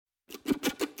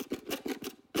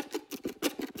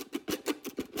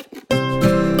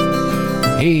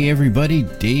Hey everybody,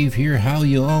 Dave here. How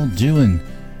you all doing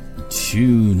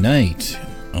tonight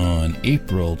on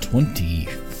April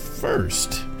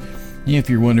 21st? If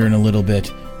you're wondering a little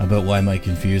bit about why am I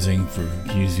using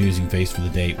face for the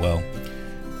date, well,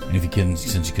 if you can,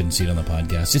 since you couldn't see it on the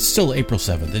podcast, it's still April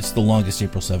 7th. It's the longest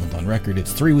April 7th on record.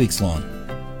 It's 3 weeks long.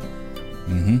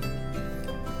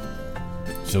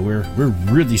 So we're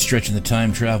really stretching the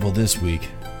time travel this week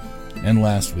and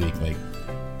last week. Like,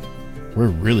 we're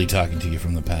really talking to you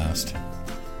from the past.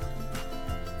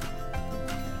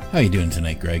 How you doing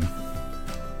tonight, Greg?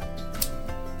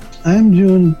 I'm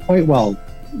doing quite well.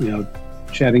 You know,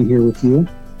 chatting here with you,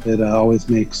 it always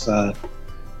makes for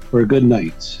a good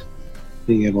night.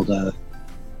 Being able to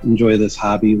enjoy this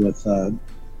hobby with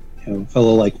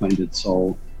fellow like-minded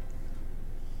soul.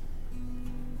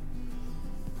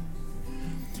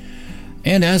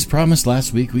 And as promised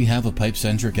last week, we have a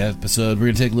pipe-centric episode. We're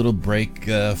going to take a little break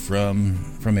from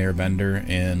Airbender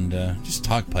and just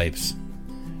talk pipes.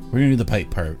 We're going to do the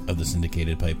pipe part of the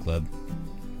Syndicated Pipe Club.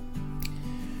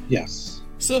 Yes.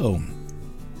 So,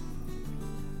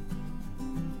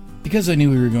 because I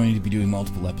knew we were going to be doing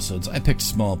multiple episodes, I picked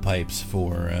small pipes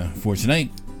for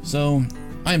tonight. So,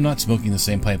 I am not smoking the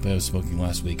same pipe I was smoking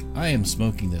last week. I am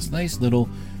smoking this nice little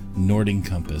Nording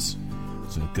Compass.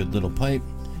 So, a good little pipe.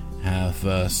 Half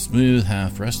smooth,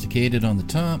 half rusticated on the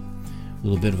top. A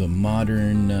little bit of a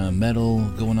modern metal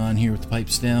going on here with the pipe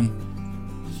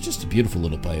stem. It's just a beautiful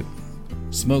little pipe.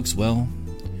 Smokes well.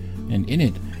 And in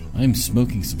it, I'm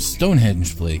smoking some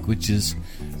Stonehenge flake, which is...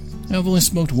 I've only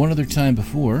smoked one other time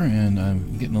before, and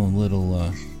I'm getting a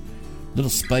little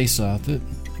spice off it.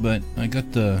 But I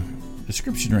got the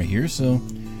description right here, so...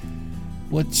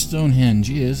 What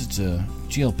Stonehenge is, it's a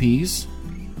GLP's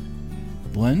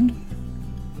blend.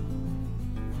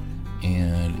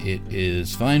 And it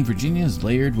is fine Virginia's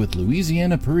layered with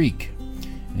Louisiana Perique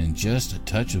and just a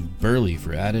touch of burley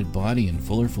for added body and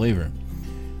fuller flavor.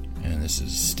 And this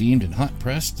is steamed and hot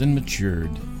pressed and matured.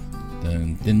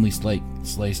 Then thinly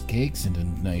sliced cakes into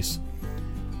nice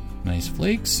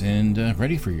flakes and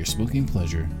ready for your smoking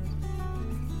pleasure.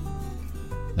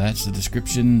 That's the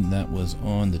description that was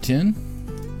on the tin.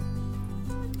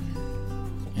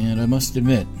 And I must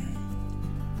admit,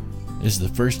 this is the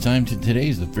first time today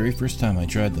is the very first time I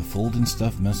tried the fold and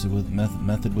stuff method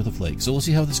with a flake. So we'll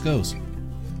see how this goes.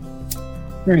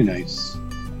 Very nice.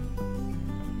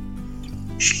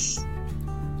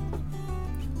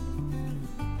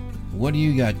 What do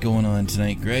you got going on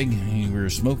tonight, Greg? You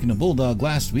were smoking a Bulldog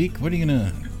last week. What are you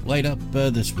gonna light up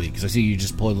this week? Because I see you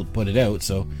just put it out.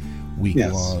 So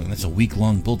long. That's a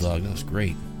week-long Bulldog. That was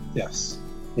great. Yes.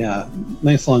 Yeah.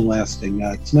 Nice, long-lasting.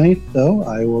 Tonight, though,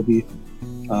 I will be.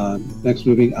 Next,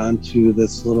 moving on to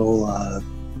this little, I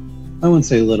wouldn't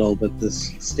say little, but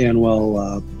this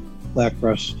Stanwell Black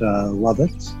Brushed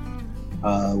Lovett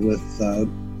with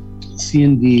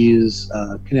C&D's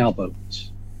Canal Boat.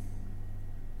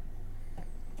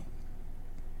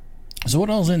 So what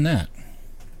all's in that?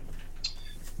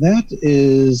 That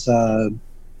is,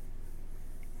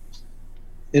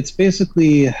 it's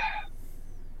basically,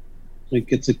 like,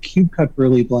 it's a cube cut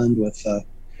burley blend with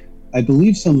I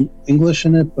believe some English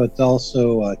in it, but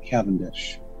also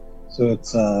Cavendish. So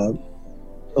it's a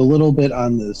little bit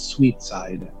on the sweet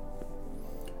side.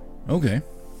 Okay.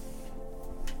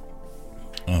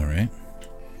 All right.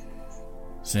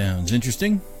 Sounds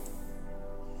interesting.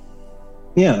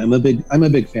 Yeah, I'm a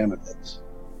big fan of it.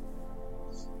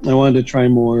 I wanted to try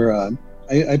more.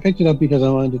 I picked it up because I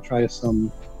wanted to try some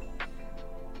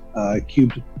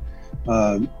cube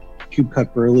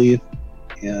cut burley,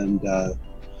 and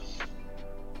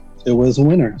it was a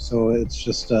winner. So it's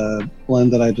just a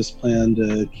blend that I just plan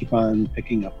to keep on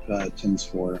picking up tins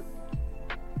for.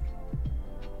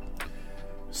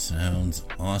 Sounds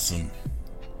awesome.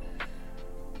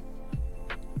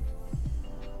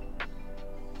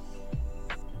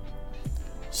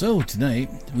 So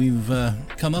tonight we've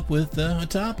come up with a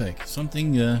topic,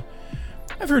 something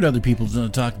I've heard other people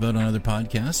talk about on other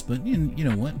podcasts, but you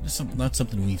know what? It's not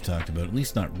something we've talked about, at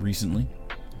least not recently.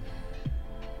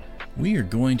 We are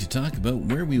going to talk about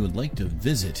where we would like to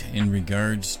visit in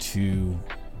regards to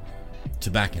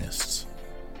tobacconists.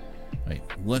 Right,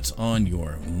 what's on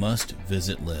your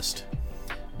must-visit list?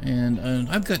 And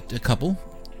I've got a couple,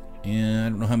 and I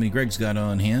don't know how many Greg's got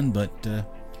on hand, but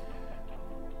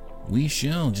we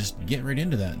shall just get right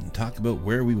into that and talk about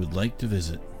where we would like to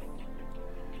visit.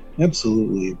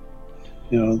 Absolutely.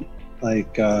 You know,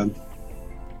 like, I've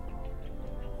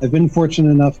been fortunate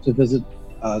enough to visit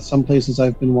some places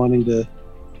I've been wanting to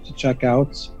check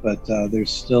out, but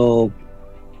there's still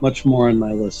much more on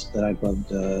my list that I'd love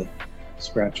to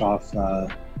scratch off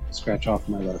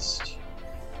my list.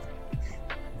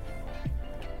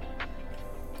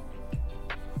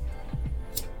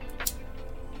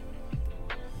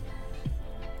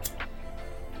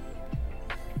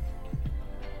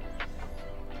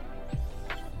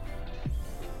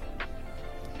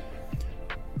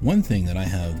 One thing that I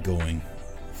have going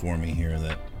for me here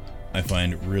that I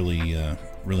find really,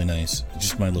 really nice,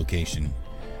 just my location.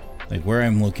 Like where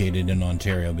I'm located in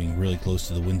Ontario, being really close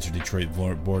to the Windsor-Detroit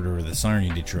border, or the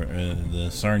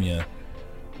Sarnia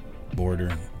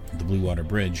border, the Blue Water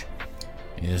Bridge,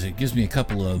 is it gives me a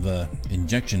couple of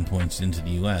injection points into the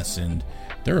U.S. and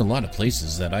there are a lot of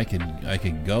places that I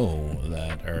could go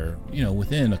that are, you know,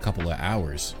 within a couple of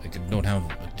hours. Don't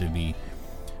have to be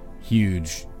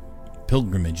huge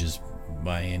pilgrimages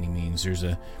by any means. There's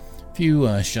a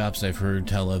few shops I've heard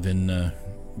tell of in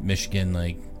Michigan,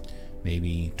 like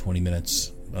maybe 20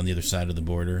 minutes on the other side of the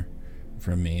border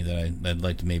from me, that I'd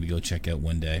like to maybe go check out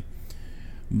one day.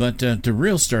 But the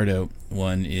real start out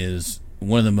one is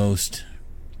one of the most,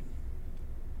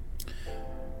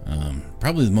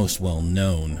 probably the most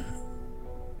well-known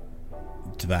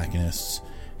tobacconists,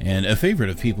 and a favorite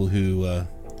of people who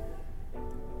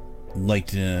like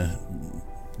to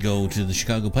go to the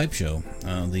Chicago Pipe Show.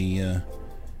 The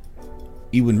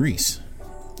Ewan Reese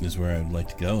is where I'd like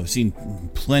to go. I've seen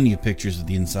plenty of pictures of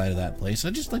the inside of that place.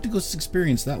 I'd just like to go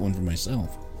experience that one for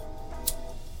myself.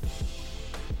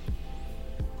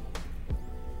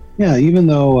 Yeah, even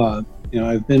though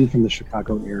I've been from the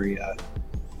Chicago area,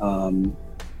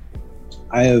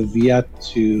 I have yet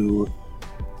to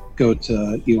go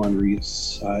to Ewan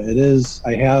Reese.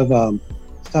 I have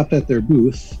stopped at their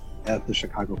booth at the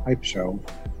Chicago Pipe Show,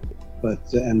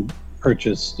 and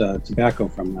purchased tobacco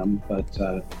from them, but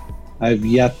I've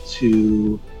yet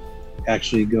to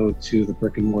actually go to the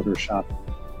brick and mortar shop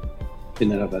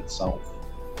in and of itself,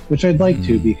 which I'd like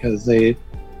to, because they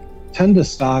tend to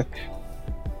stock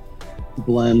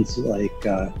blends like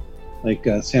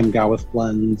Sam Gawith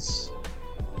blends,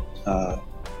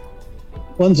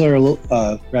 blends that are a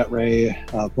little Rat Ray,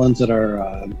 blends that are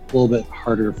a little bit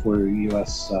harder for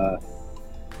U.S.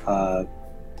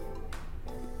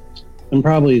 And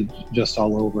probably just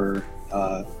all over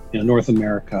North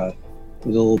America is a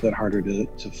little bit harder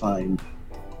to find.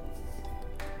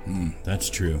 That's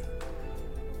true.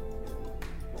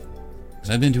 Because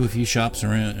I've been to a few shops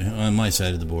around on my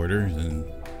side of the border, and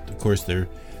of course they're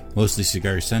mostly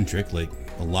cigar centric, like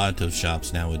a lot of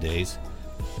shops nowadays.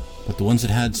 But the ones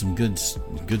that had some good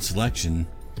selection,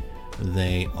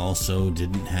 they also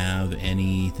didn't have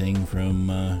anything from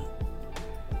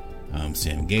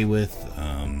Sam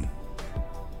Gawith.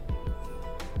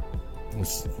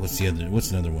 What's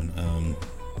another one?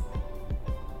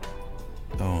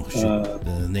 Oh shit!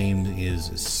 The name is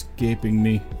escaping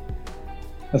me.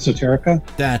 Esoterica?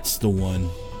 That's the one.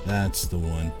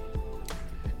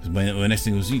 My next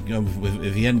thing was,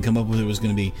 if he hadn't come up with it, was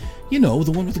going to be,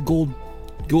 the one with the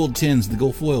gold tins, the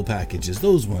gold foil packages,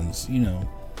 those ones, The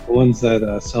ones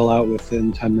that sell out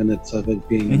within 10 minutes of it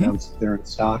being announced that they're in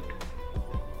stock.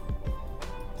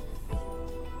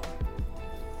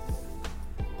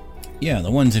 Yeah,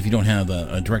 the ones, if you don't have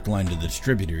a direct line to the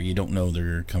distributor, you don't know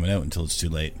they're coming out until it's too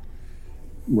late.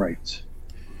 Right.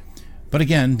 But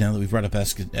again, now that we've brought up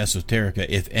Esoterica,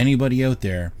 if anybody out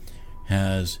there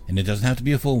has, and it doesn't have to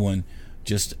be a full one,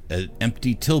 just an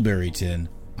empty Tilbury tin,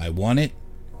 I want it,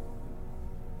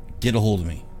 get a hold of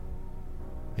me.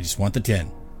 I just want the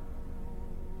 10.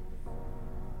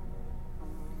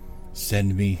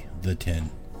 Send me the 10.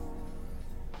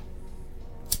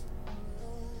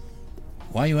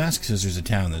 Why, you ask? Because there's a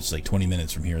town that's like 20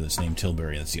 minutes from here that's named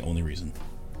Tilbury. That's the only reason.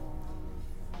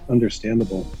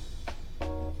 Understandable.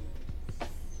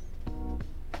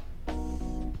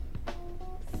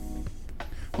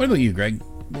 What about you, Greg?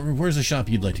 Where's a shop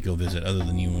you'd like to go visit other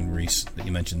than Ewan Reese that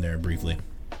you mentioned there briefly?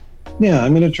 Yeah,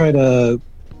 I'm going to try to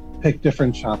pick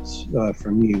different shops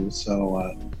from you.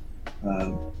 So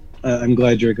I'm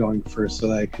glad you're going first, so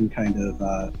that I can kind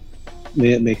of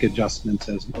make adjustments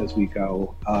as we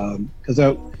go. Because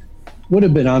that would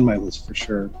have been on my list for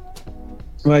sure.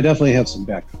 Well, I definitely have some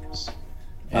backups.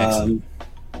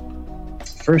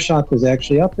 First shop was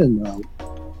actually up in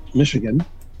Michigan,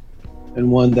 and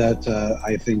one that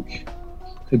I think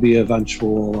could be an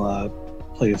eventual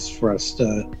place for us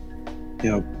to,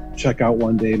 check out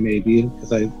one day maybe,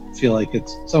 because I feel like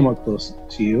it's somewhat close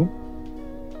to you.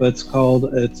 But it's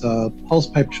Paul's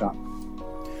Pipe Shop.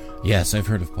 Yes, I've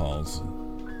heard of Paul's.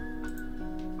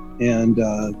 And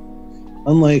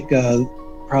unlike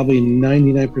probably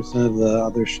 99% of the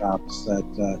other shops that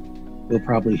you'll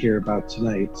probably hear about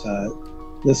tonight,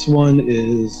 this one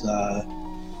is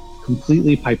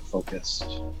completely pipe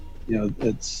focused.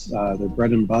 It's their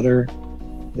bread and butter.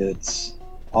 It's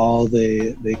all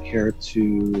they care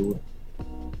to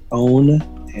own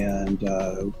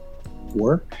and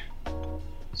work.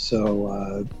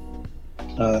 So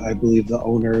I believe the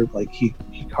owner, he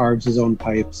carves his own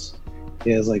pipes.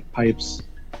 He has pipes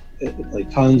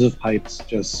like tons of pipes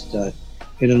just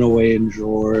hidden away in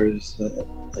drawers,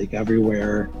 like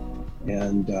everywhere,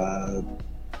 and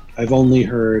I've only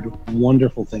heard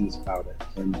wonderful things about it.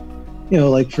 And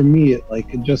like for me,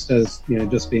 like just as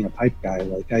just being a pipe guy,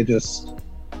 like I just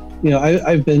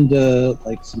I've been to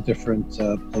like some different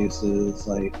places,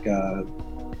 like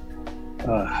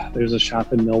there's a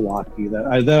shop in Milwaukee that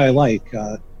I like,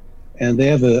 and they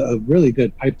have a really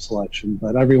good pipe selection,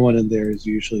 but everyone in there is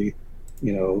usually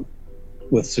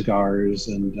with cigars.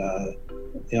 And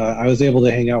I was able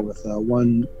to hang out with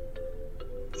one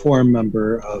forum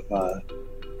member of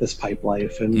this Pipe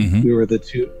Life, and we were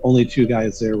the only two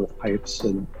guys there with pipes,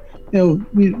 and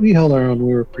we held our own.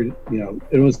 We were pretty,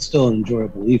 it was still an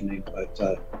enjoyable evening, but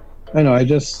I know I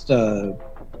just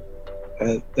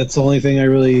that's the only thing I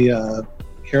really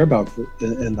care about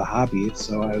in the hobby.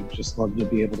 So I would just love to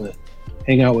be able to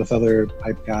hang out with other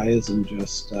pipe guys and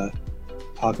just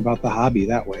talk about the hobby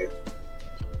that way.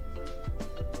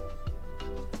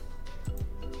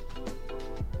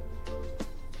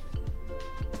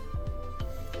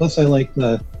 Plus, I like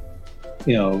the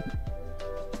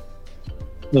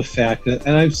fact that,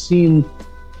 and I've seen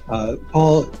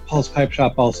Paul's Pipe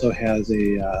Shop also has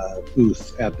a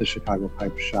booth at the Chicago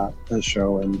Pipe Shop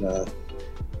show, and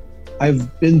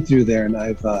I've been through there, and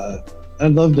I'd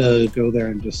love to go there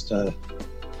and just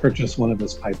purchase one of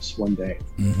his pipes one day.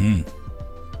 Mm-hmm.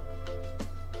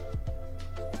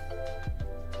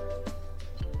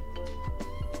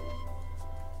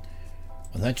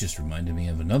 Well, that just reminded me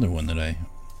of another one that I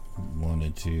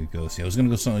wanted to go see. I was going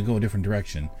to go a different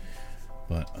direction,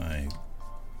 but I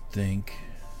think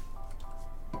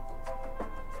I'm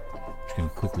just going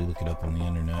to quickly look it up on the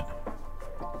internet.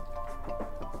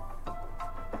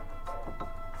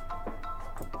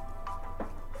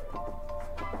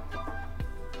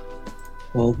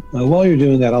 Well, while you're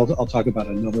doing that, I'll talk about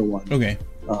another one. Okay.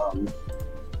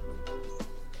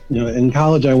 In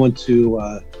college, I went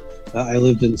to I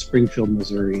lived in Springfield,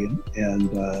 Missouri,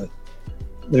 and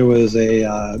there was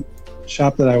a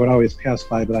shop that I would always pass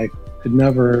by, but I could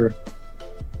never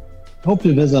hope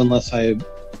to visit unless I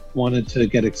wanted to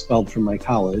get expelled from my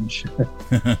college,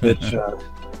 which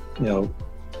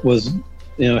was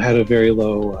had a very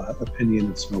low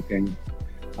opinion of smoking,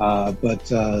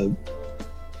 but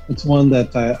it's one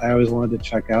that I always wanted to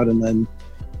check out. And then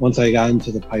once I got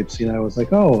into the pipe scene, I was like,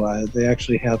 they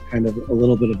actually have kind of a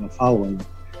little bit of a following.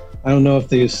 I don't know if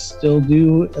they still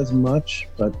do as much,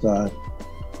 but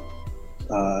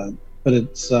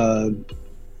it's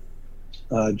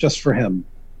Just for Him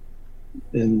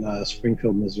in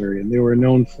Springfield, Missouri, and they were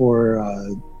known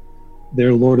for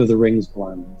their Lord of the Rings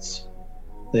blends.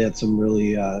 They had some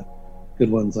really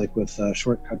good ones, like with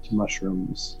Shortcut to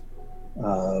Mushrooms,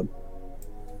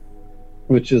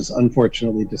 which is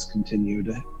unfortunately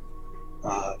discontinued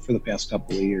for the past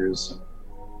couple of years.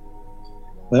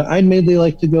 But I'd mainly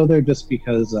like to go there just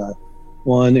because,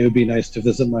 one, it would be nice to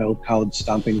visit my old college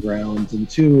stomping grounds, and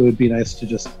two, it would be nice to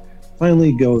just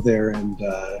finally go there and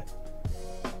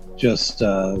just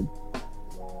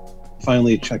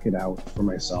finally check it out for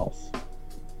myself.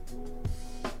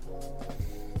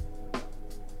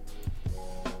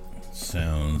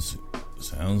 Sounds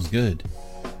good.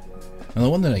 Now, the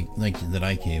one that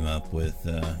I came up with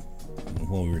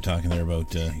while we were talking there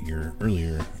about your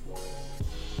earlier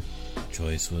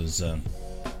choice was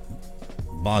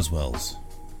Boswell's.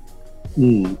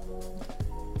 And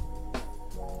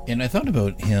I thought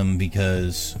about him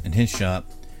in his shop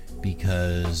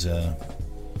because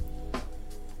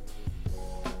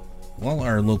while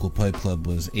our local pipe club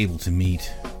was able to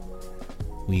meet,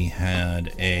 we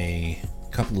had a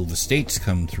couple of estates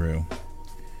come through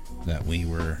that we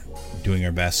were doing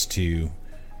our best to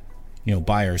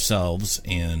buy ourselves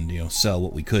and sell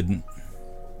what we couldn't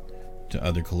to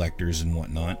other collectors and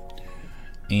whatnot.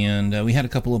 And we had a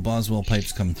couple of Boswell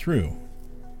pipes come through,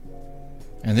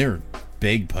 and they're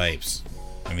big pipes.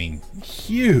 I mean,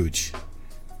 huge.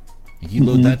 You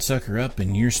load that sucker up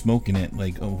and you're smoking it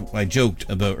like I joked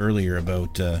about earlier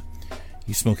about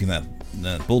you smoking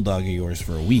that Bulldog of yours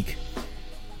for a week.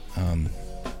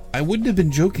 I wouldn't have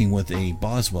been joking with a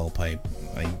Boswell pipe.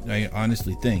 I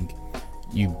honestly think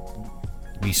you'd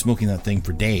be smoking that thing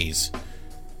for days,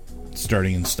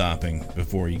 starting and stopping,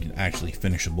 before you can actually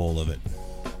finish a bowl of it.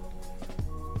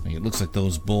 Like, it looks like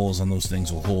those bowls on those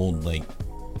things will hold like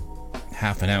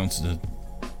half an ounce of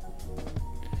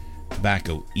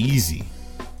tobacco easy.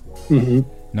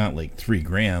 Not like 3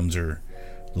 grams or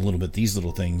the little bit these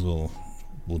little things will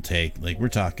take. Like, we're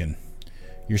talking,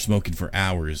 you're smoking for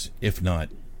hours, if not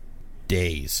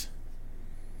days.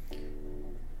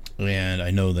 And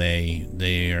I know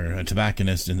they are a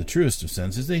tobacconist in the truest of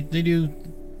senses. They do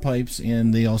pipes,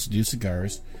 and they also do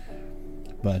cigars.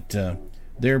 But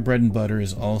their bread and butter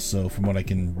is also, from what I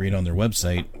can read on their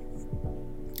website,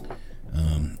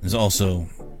 is also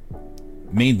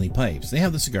mainly pipes. They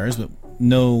have the cigars, but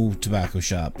no tobacco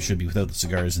shop should be without the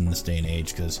cigars in this day and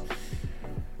age, because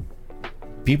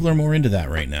people are more into that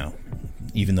right now,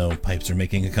 even though pipes are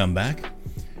making a comeback.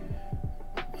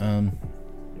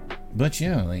 But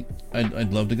yeah, like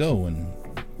I'd love to go and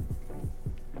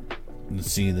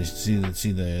see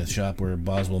the shop where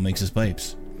Boswell makes his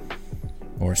pipes,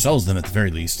 or sells them at the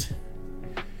very least.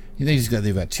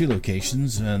 They've got 2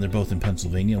 locations. They're both in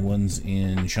Pennsylvania. One's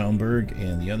in Schaumburg,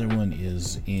 and the other one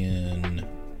is in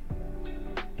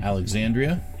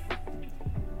Alexandria.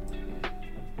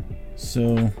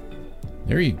 So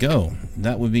there you go.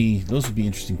 Those would be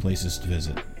interesting places to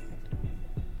visit.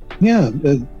 Yeah,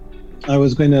 I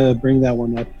was going to bring that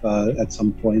one up at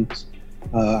some point.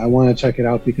 I want to check it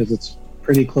out because it's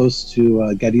pretty close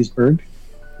to Gettysburg.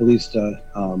 At least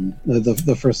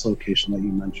the first location that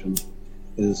you mentioned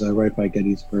is right by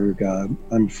Gettysburg.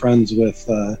 I'm friends with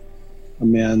a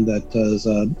man that does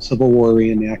Civil War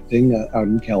reenacting out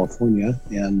in California,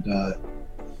 and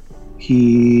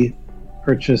he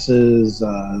purchases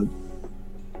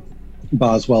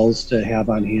Boswells to have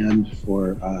on hand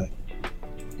for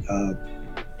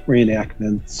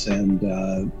reenactments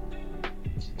and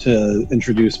to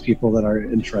introduce people that are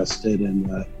interested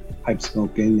in pipe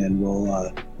smoking, and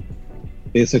we'll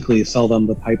basically sell them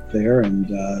the pipe there and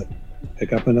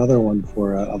pick up another one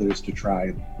for others to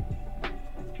try.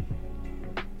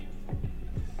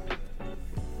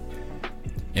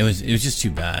 It was just too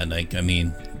bad. Like, I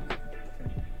mean,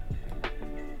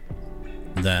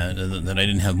 that I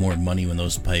didn't have more money when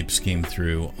those pipes came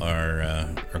through our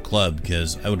club,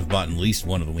 because I would have bought at least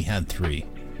one of them. We had 3,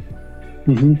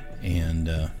 and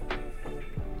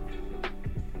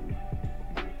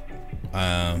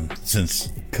since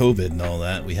COVID and all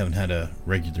that, we haven't had a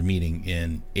regular meeting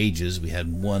in ages. We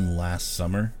had one last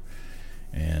summer,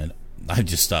 and I've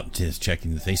just stopped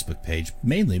checking the Facebook page,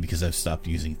 mainly because I've stopped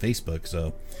using Facebook,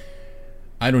 so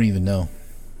I don't even know.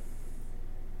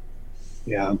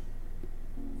 Yeah.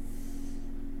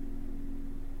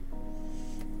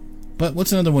 But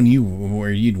what's another one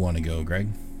where you'd want to go, Greg?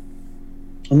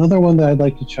 Another one that I'd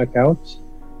like to check out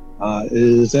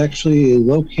is actually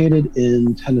located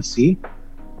in Tennessee,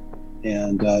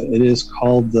 and it is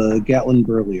called the Gatlin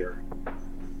Burlier.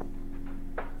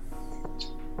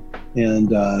 And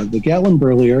the Gatlin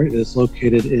Burlier is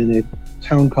located in a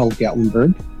town called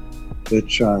Gatlinburg,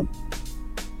 which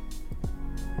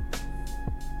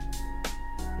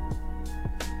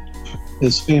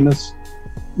is famous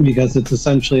because it's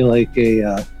essentially like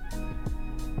a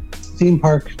theme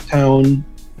park town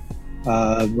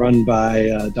run by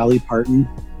Dolly Parton,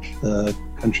 the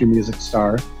country music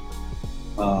star.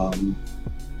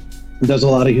 It does a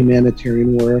lot of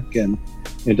humanitarian work, and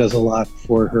it does a lot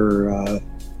for her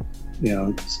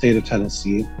state of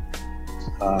Tennessee.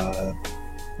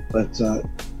 But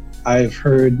I've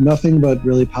heard nothing but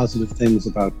really positive things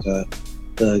about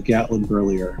the Gatlin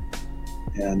Burlier,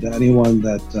 and anyone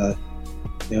that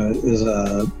is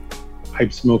a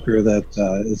pipe smoker that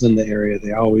is in the area,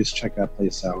 they always check that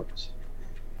place out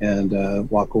and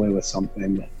walk away with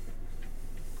something.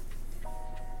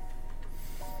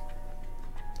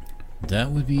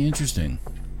 That would be interesting.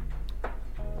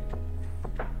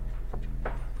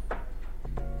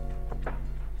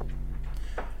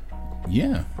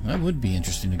 Yeah, that would be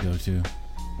interesting to go to.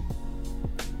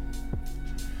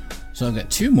 So I've got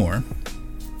 2 more.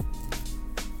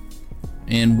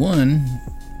 And one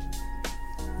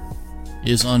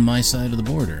is on my side of the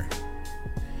border.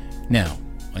 Now,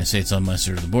 when I say it's on my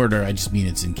side of the border, I just mean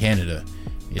it's in Canada.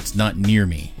 It's not near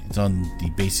me. It's on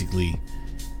basically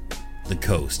the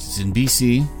coast. It's in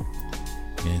BC.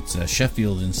 It's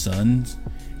Sheffield and Sons.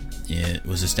 It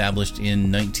was established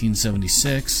in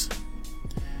 1976.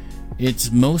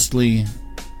 It's mostly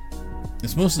a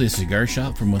cigar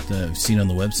shop from what I've seen on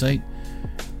the website,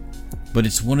 but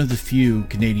it's one of the few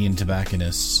Canadian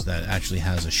tobacconists that actually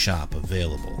has a shop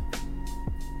available.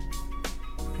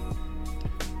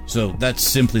 So that's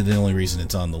simply the only reason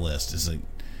it's on the list. Is like,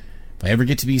 if I ever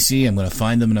get to BC, I'm going to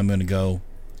find them and I'm going to go,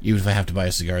 even if I have to buy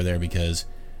a cigar there, because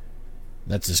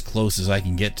that's as close as I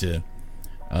can get to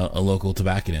a local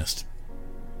tobacconist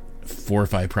 4 or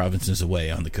 5 provinces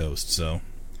away on the coast. So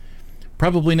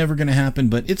probably never going to happen,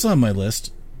 but it's on my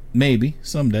list. Maybe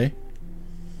someday.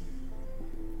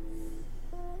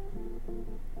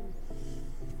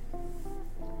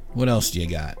 What else do you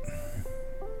got?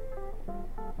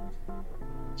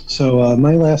 So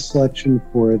my last selection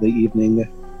for the evening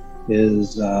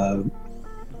is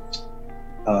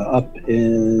up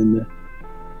in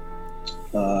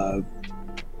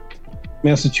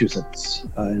Massachusetts,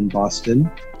 in Boston,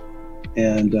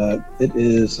 and it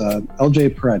is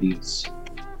LJ Paredes.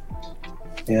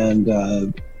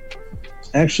 And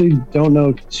actually don't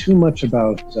know too much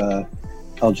about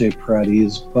LJ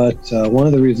Paredes, but one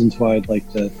of the reasons why I'd like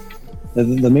to,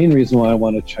 the main reason why I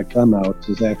want to check them out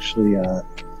is actually,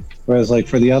 whereas like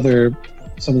for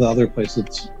some of the other places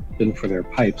it's been for their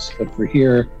pipes, but for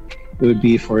here it would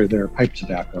be for their pipe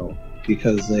tobacco,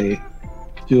 because they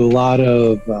do a lot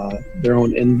of their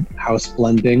own in-house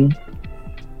blending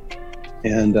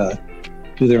and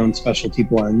do their own specialty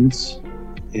blends,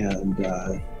 and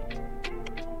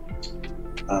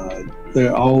they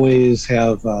always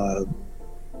have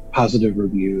positive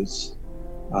reviews.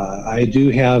 I do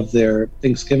have their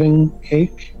Thanksgiving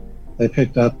cake I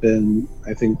picked up in,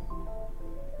 I think,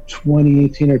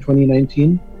 2018 or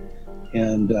 2019,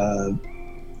 and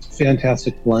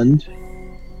fantastic blend.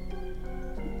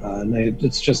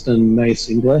 It's just a nice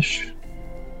English,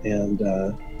 and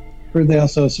heard they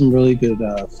also have some really good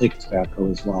flake tobacco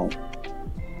as well.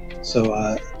 So,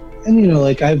 and you know,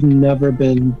 like I've never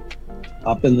been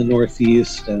up in the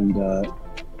Northeast, and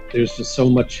there's just so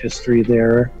much history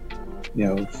there, you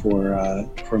know, for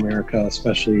America,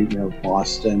 especially, you know,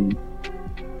 Boston,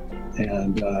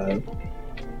 and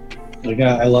like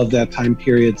I love that time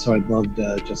period, so I'd love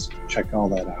to just check all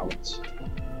that out.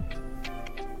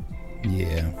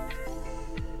 Yeah.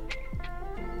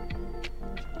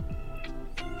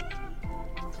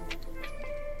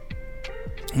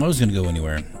 If I was going to go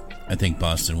anywhere, I think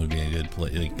Boston would be a good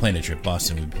place. Like, plan a trip,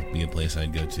 Boston would be a place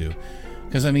I'd go to.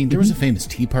 Because, I mean, there was a famous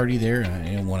tea party there.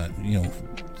 I don't want to, you know,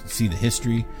 see the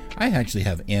history. I actually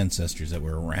have ancestors that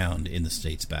were around in the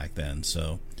States back then.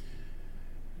 So,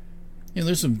 you know,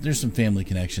 there's some family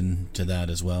connection to that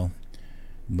as well.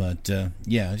 But,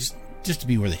 yeah, just to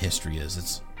be where the history is.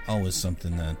 It's always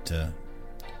something that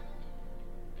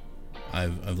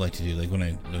I've liked to do. Like when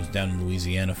I was down in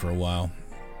Louisiana for a while,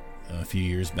 a few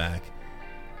years back,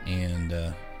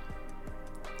 and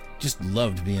just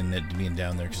loved being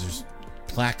down there, because there's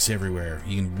plaques everywhere.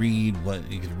 You can read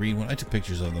what you could read. I took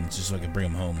pictures of them just so I could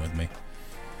bring them home with me.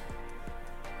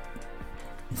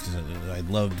 I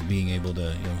loved being able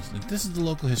to, you know, this is the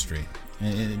local history,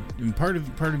 and part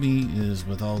of me is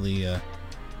with all the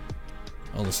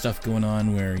stuff going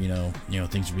on where you know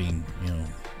things are being, you know,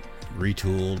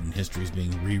 retooled and history is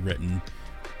being rewritten.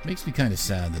 It makes me kind of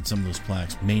sad that some of those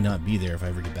plaques may not be there if I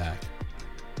ever get back.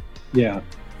 Yeah.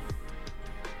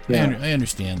 I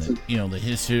understand that, you know, the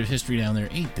history down there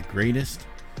ain't the greatest,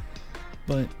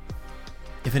 but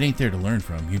if it ain't there to learn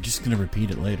from, you're just going to repeat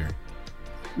it later.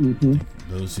 Mm-hmm.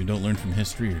 Those who don't learn from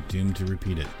history are doomed to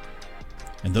repeat it,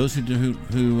 and those who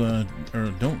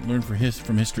don't learn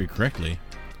from history correctly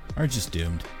are just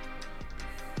doomed.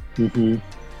 Mm-hmm.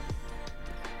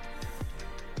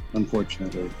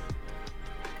 Unfortunately.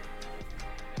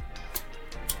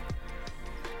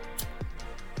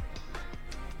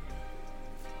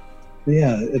 But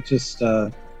yeah, it just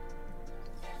I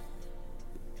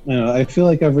don't know, I feel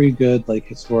like every good like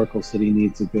historical city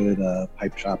needs a good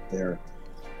pipe shop there.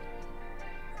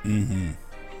 Mm-hmm.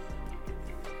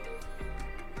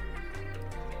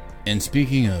 And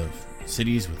speaking of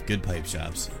cities with good pipe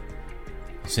shops,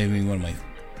 saving one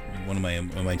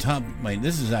of my top,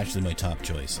 this is actually my top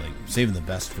choice, like saving the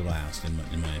best for last in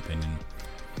my opinion.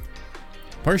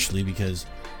 Partially because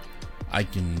I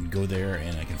can go there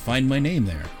and I can find my name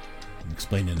there. I'll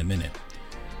explain in a minute.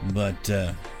 But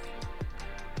if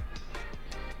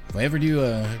I ever do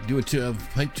a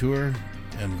pipe tour,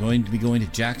 I'm going to be going to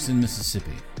Jackson,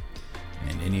 Mississippi.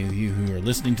 And any of you who are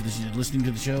listening to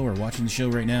the show or watching the show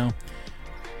right now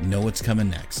know what's coming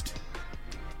next.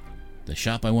 The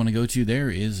shop I want to go to there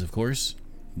is, of course,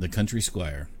 the Country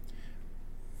Squire.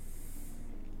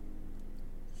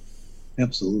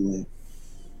 Absolutely.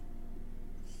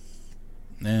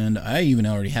 And I even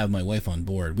already have my wife on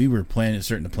board. We were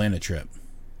starting to plan a trip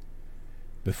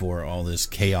before all this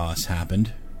chaos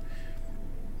happened.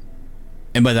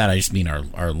 And by that I just mean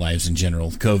our lives in general.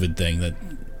 COVID thing that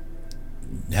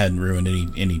hadn't ruined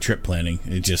any trip planning.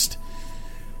 It just,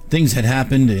 things had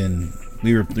happened, and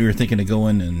we were thinking of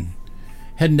going and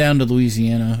heading down to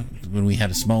Louisiana when we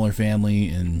had a smaller family,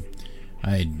 and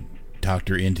I talked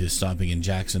her into stopping in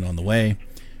Jackson on the way,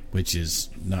 which is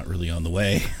not really on the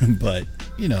way, but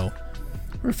you know,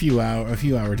 for a few hour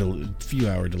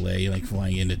delay, like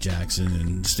flying into Jackson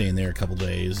and staying there a couple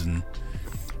days and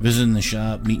visiting the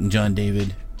shop, meeting John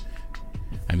David.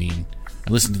 I mean, I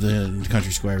listen to the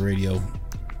Country Squire radio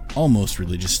almost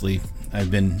religiously.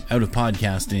 I've been out of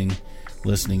podcasting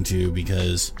listening to,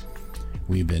 because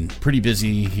We've been pretty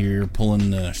busy here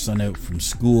pulling the son out from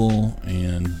school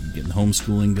and getting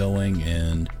homeschooling going,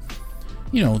 and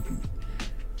the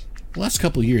last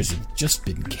couple of years have just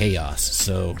been chaos.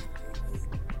 So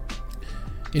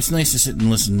it's nice to sit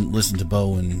and listen to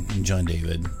Bo and John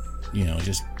David.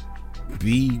 Just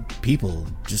be people,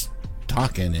 just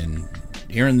talking and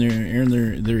airing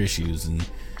their issues, and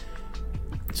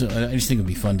so I just think it'd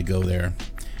be fun to go there.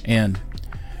 And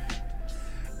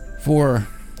for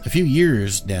a few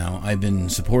years now, I've been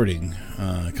supporting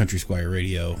Country Squire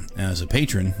Radio as a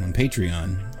patron on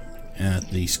Patreon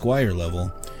at the Squire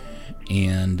level,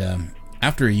 and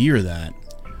after a year of that,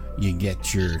 you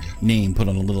get your name put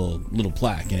on a little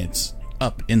plaque, and it's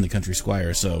up in the Country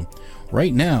Squire. So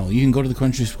right now, you can go to the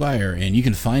Country Squire and you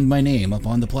can find my name up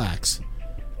on the plaques.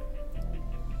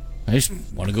 I just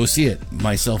want to go see it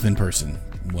myself in person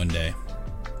one day.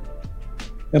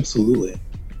 Absolutely.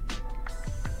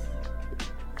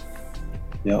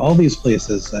 Yeah, all these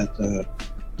places that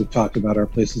we've talked about are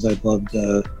places I'd love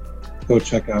to go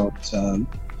check out.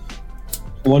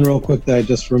 One real quick that I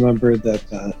just remembered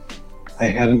that I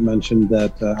hadn't mentioned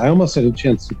that I almost had a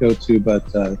chance to go to,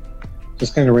 but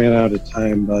just kind of ran out of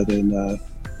time. But in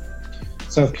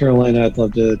South Carolina, I'd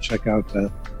love to check out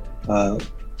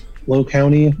Low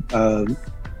County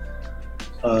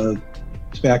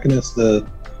Tobacconist, the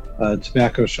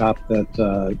tobacco shop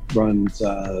that runs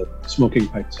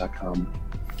smokingpipes.com.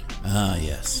 Ah,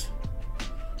 yes.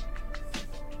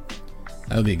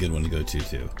 That would be a good one to go to,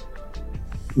 too.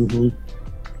 Mm-hmm.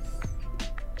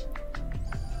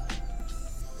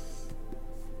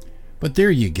 But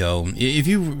there you go. If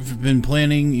you've been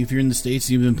planning, if you're in the States,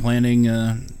 you've been planning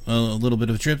a little bit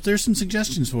of a trip, there's some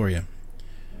suggestions for you.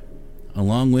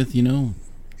 Along with, you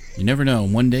never know.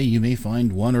 One day you may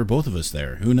find one or both of us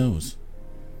there. Who knows?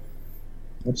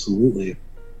 Absolutely.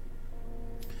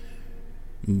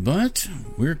 But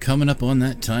we're coming up on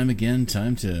that time again.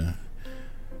 Time to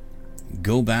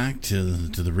go back to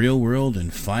the real world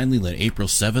and finally let April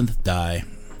 7th die.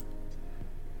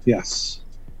 Yes.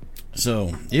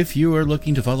 So, if you are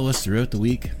looking to follow us throughout the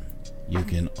week, you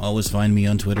can always find me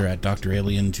on Twitter at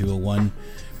DrAlien201.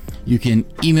 You can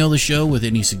email the show with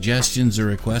any suggestions or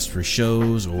requests for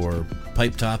shows or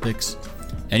pipe topics.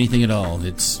 Anything at all.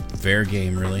 It's fair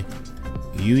game, really.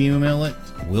 You email it,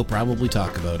 we'll probably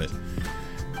talk about it.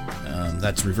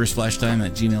 That's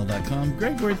reverseflashtime@gmail.com.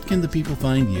 Greg, where can the people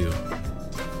find you?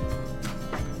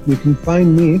 You can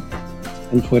find me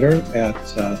on Twitter at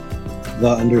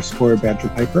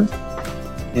 _BadgerPiper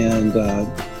and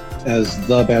as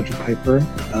the Badger Piper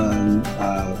on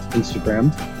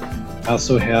Instagram. I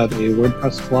also have a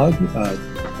WordPress blog,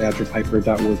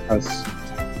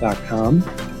 badgerpiper.wordpress.com,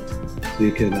 so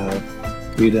you can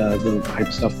read the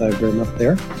pipe stuff that I've written up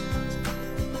there.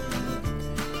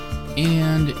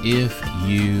 And if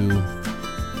you...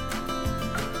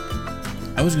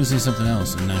 I was going to say something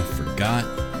else, and I forgot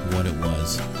what it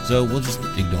was. So we'll just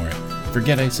ignore it.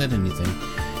 Forget I said anything.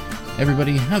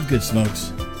 Everybody, have good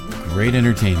smokes, great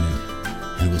entertainment,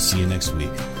 and we'll see you next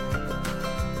week.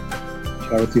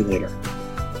 Chat with you later.